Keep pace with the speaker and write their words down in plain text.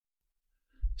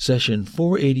Session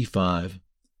 485,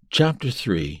 Chapter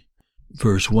 3,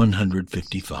 Verse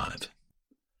 155.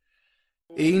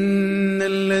 إن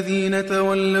الذين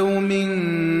تولوا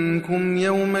منكم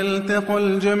يوم التقى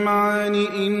الجمعان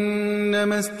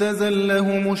إنما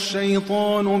استزلهم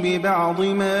الشيطان ببعض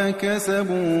ما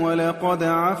كسبوا ولقد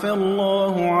عفى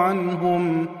الله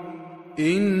عنهم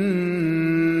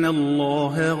إن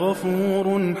الله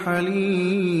غفور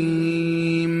حليم.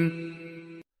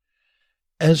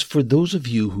 As for those of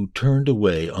you who turned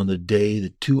away on the day the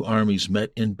two armies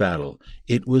met in battle,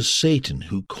 it was Satan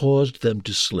who caused them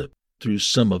to slip through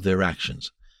some of their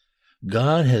actions.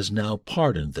 God has now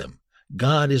pardoned them.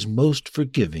 God is most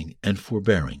forgiving and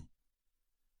forbearing.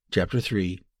 Chapter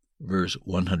 3, verse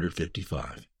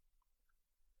 155.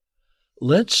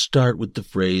 Let's start with the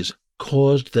phrase,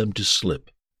 caused them to slip.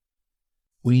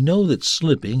 We know that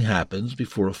slipping happens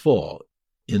before a fall.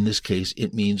 In this case,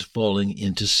 it means falling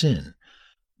into sin.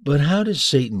 But how does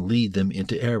Satan lead them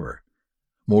into error?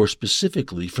 More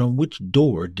specifically, from which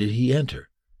door did he enter?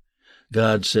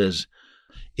 God says,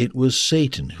 it was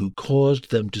Satan who caused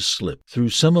them to slip through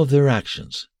some of their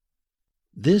actions.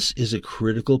 This is a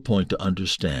critical point to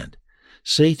understand.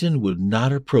 Satan would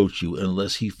not approach you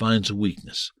unless he finds a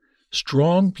weakness.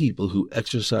 Strong people who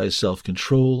exercise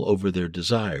self-control over their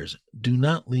desires do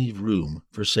not leave room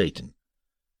for Satan.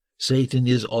 Satan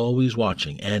is always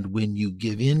watching, and when you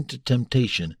give in to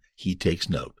temptation, he takes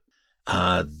note.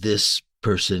 This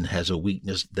person has a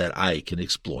weakness that I can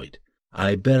exploit.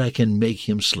 I bet I can make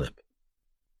him slip.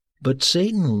 But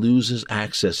Satan loses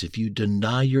access if you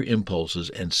deny your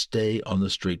impulses and stay on the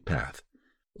straight path.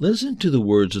 Listen to the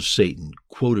words of Satan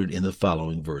quoted in the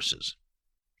following verses.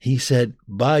 He said,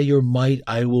 "By your might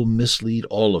I will mislead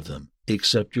all of them,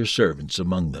 except your servants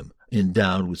among them,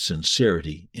 endowed with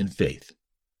sincerity in faith."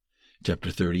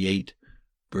 Chapter 38,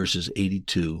 verses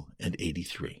 82 and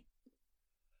 83.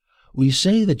 We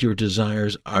say that your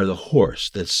desires are the horse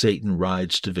that Satan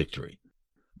rides to victory.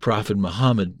 Prophet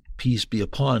Muhammad, peace be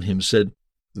upon him, said,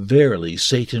 "Verily,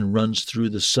 Satan runs through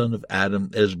the son of Adam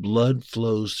as blood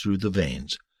flows through the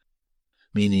veins,"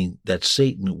 meaning that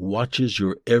Satan watches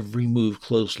your every move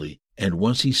closely, and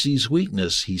once he sees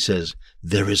weakness, he says,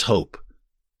 "There is hope."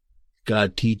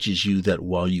 God teaches you that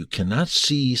while you cannot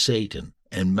see Satan,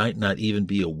 and might not even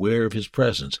be aware of his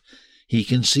presence, he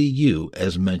can see you,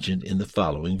 as mentioned in the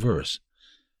following verse.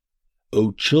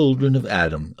 O children of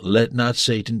Adam, let not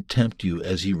Satan tempt you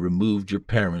as he removed your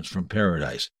parents from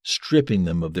paradise, stripping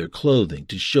them of their clothing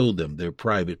to show them their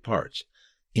private parts.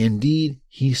 Indeed,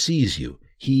 he sees you,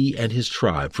 he and his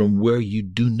tribe, from where you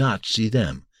do not see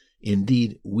them.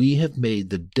 Indeed, we have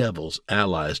made the devils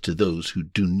allies to those who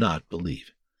do not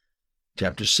believe.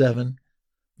 Chapter 7,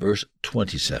 verse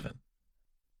 27.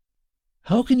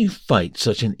 How can you fight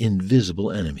such an invisible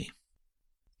enemy?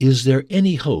 Is there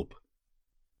any hope?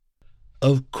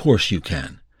 Of course you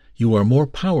can. You are more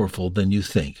powerful than you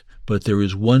think, but there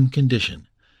is one condition.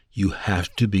 You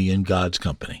have to be in God's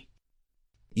company.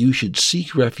 You should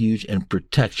seek refuge and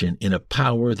protection in a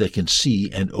power that can see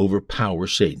and overpower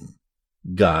Satan,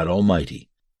 God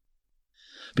Almighty.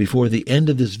 Before the end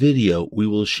of this video, we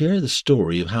will share the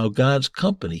story of how God's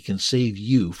company can save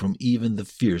you from even the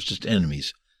fiercest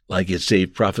enemies, like it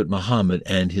saved Prophet Muhammad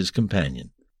and his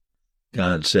companion.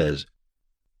 God says,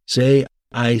 "Say,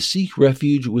 I seek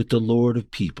refuge with the Lord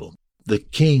of people, the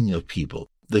King of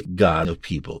people, the God of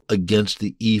people, against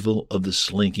the evil of the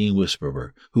slinking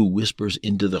whisperer, who whispers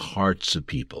into the hearts of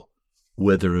people,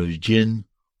 whether of jinn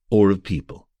or of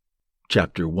people."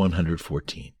 Chapter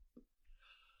 114.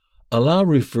 Allah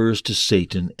refers to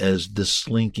Satan as the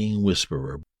slinking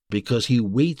whisperer, because he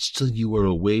waits till you are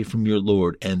away from your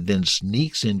Lord and then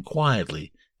sneaks in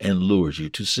quietly and lures you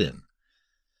to sin.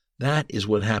 That is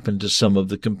what happened to some of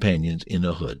the companions in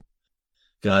Uhud.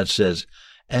 God says,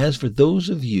 "As for those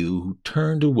of you who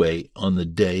turned away on the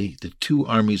day the two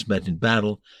armies met in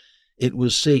battle, it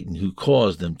was Satan who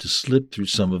caused them to slip through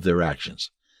some of their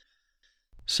actions."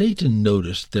 Satan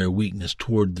noticed their weakness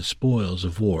toward the spoils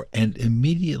of war and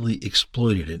immediately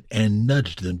exploited it and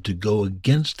nudged them to go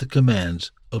against the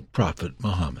commands of Prophet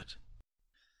Muhammad.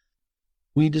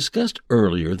 We discussed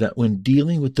earlier that when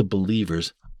dealing with the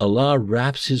believers, Allah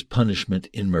wraps his punishment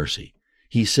in mercy.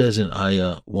 He says in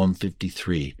Ayah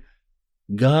 153,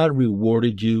 "God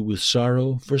rewarded you with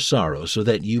sorrow for sorrow, so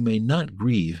that you may not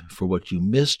grieve for what you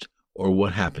missed or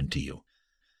what happened to you."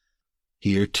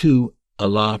 Here, too,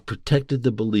 Allah protected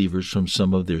the believers from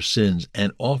some of their sins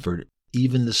and offered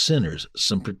even the sinners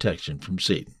some protection from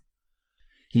Satan.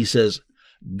 He says,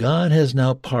 God has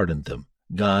now pardoned them.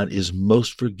 God is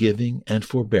most forgiving and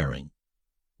forbearing.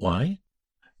 Why?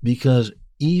 Because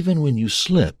even when you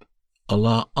slip,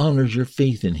 Allah honors your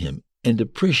faith in Him and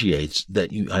appreciates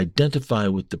that you identify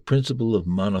with the principle of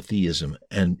monotheism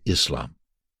and Islam.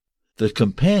 The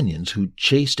companions who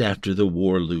chased after the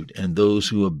war loot and those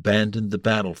who abandoned the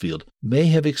battlefield may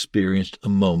have experienced a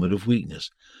moment of weakness,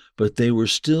 but they were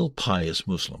still pious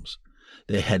Muslims.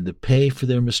 They had to pay for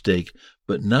their mistake,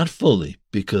 but not fully,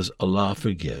 because Allah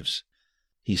forgives.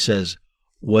 He says,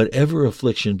 "Whatever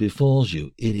affliction befalls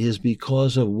you, it is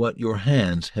because of what your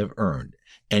hands have earned,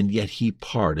 and yet He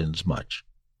pardons much."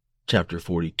 Chapter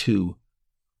 42,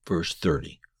 verse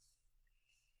 30.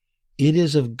 It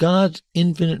is of God's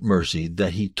infinite mercy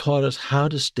that He taught us how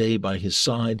to stay by His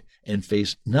side and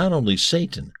face not only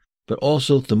Satan, but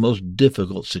also the most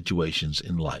difficult situations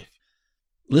in life.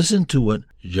 Listen to what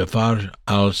Jafar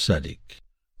al-Sadiq,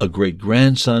 a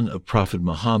great-grandson of Prophet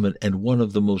Muhammad and one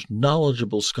of the most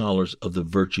knowledgeable scholars of the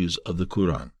virtues of the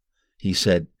Quran. He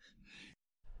said,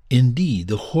 "Indeed,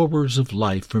 the horrors of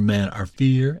life for man are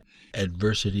fear,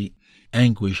 adversity,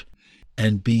 anguish,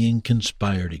 and being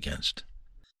conspired against.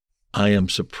 I am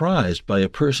surprised by a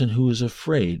person who is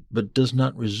afraid but does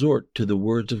not resort to the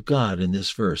words of God in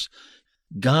this verse.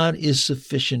 God is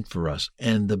sufficient for us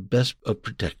and the best of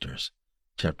protectors."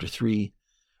 Chapter 3,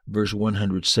 verse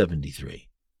 173.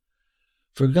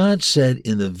 For God said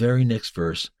in the very next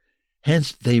verse,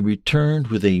 "Hence they returned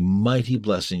with a mighty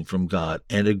blessing from God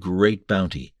and a great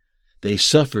bounty. They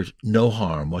suffered no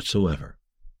harm whatsoever."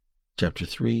 Chapter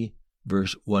 3,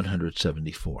 verse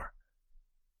 174.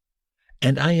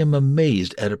 And I am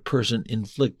amazed at a person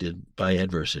inflicted by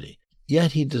adversity,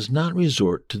 yet he does not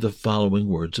resort to the following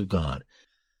words of God.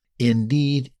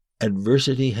 "Indeed,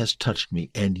 adversity has touched me,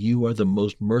 and you are the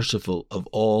most merciful of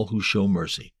all who show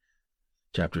mercy."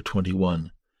 Chapter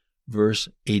 21, verse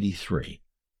 83.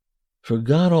 For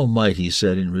God Almighty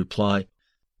said in reply,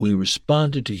 "We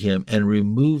responded to him and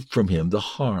removed from him the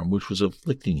harm which was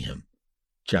afflicting him."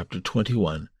 Chapter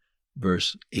 21,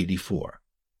 verse 84.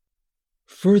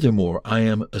 Furthermore, I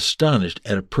am astonished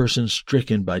at a person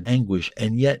stricken by anguish,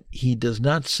 and yet he does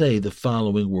not say the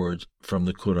following words from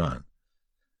the Quran.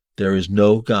 "There is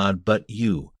no God but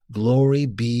you. Glory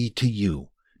be to you.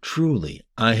 Truly,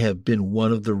 I have been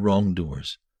one of the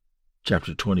wrongdoers."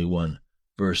 Chapter 21,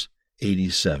 verse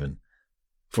 87.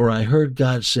 For I heard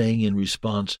God saying in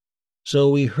response, "So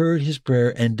we heard his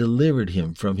prayer and delivered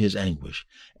him from his anguish,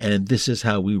 and this is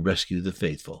how we rescue the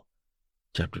faithful."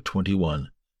 Chapter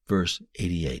 21, verse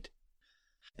 88.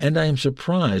 And I am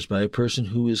surprised by a person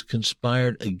who is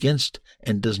conspired against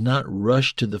and does not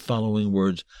rush to the following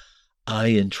words,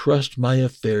 "I entrust my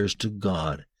affairs to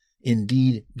God.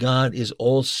 Indeed, God is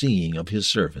all-seeing of his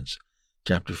servants."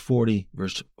 Chapter 40,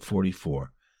 verse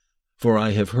 44. For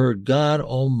I have heard God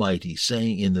Almighty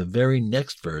saying in the very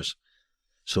next verse,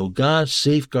 "So God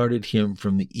safeguarded him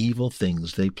from the evil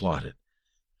things they plotted."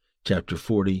 Chapter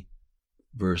 40,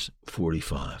 verse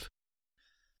 45.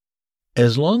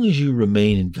 As long as you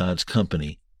remain in God's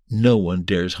company, no one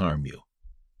dares harm you.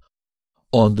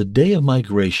 On the day of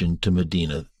migration to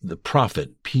Medina, the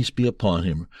Prophet, peace be upon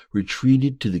him,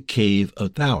 retreated to the cave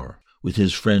of Thawr with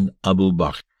his friend Abu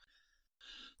Bakr.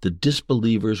 The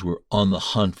disbelievers were on the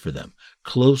hunt for them,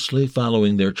 closely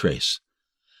following their trace.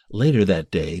 Later that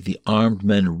day, the armed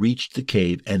men reached the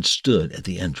cave and stood at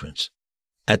the entrance.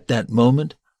 At that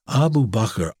moment, Abu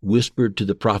Bakr whispered to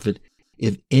the Prophet,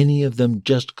 "If any of them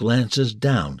just glances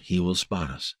down, he will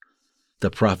spot us." The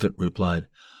Prophet replied,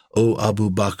 "O Abu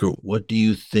Bakr, what do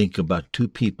you think about two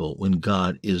people when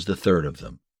God is the third of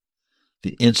them?"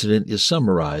 The incident is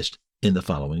summarized in the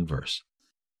following verse.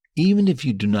 Even if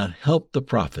you do not help the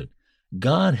Prophet,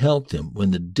 God helped him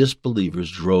when the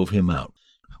disbelievers drove him out.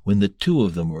 When the two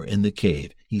of them were in the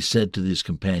cave, he said to his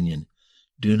companion,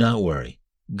 "Do not worry,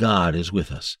 God is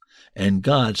with us." And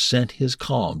God sent his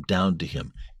calm down to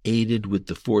him, aided with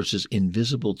the forces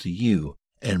invisible to you,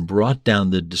 and brought down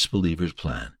the disbelievers'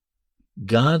 plan.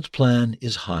 God's plan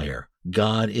is higher.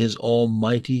 God is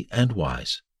almighty and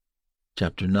wise.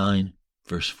 Chapter 9,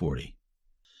 verse 40.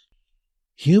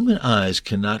 Human eyes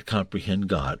cannot comprehend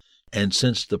God, and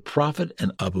since the Prophet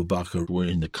and Abu Bakr were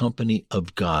in the company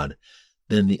of God,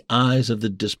 then the eyes of the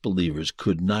disbelievers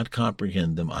could not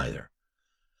comprehend them either.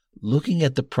 Looking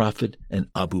at the Prophet and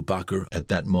Abu Bakr at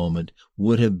that moment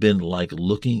would have been like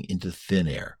looking into thin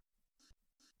air.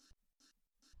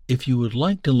 If you would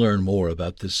like to learn more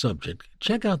about this subject,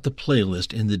 check out the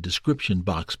playlist in the description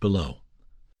box below.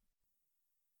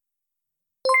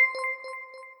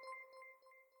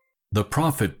 The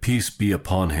Prophet, peace be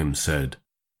upon him, said,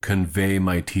 "Convey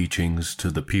my teachings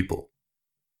to the people,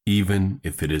 even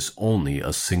if it is only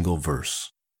a single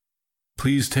verse."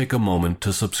 Please take a moment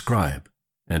to subscribe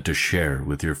and to share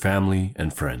with your family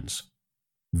and friends.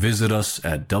 Visit us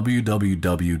at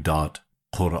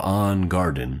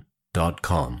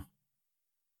www.qurangarden.com.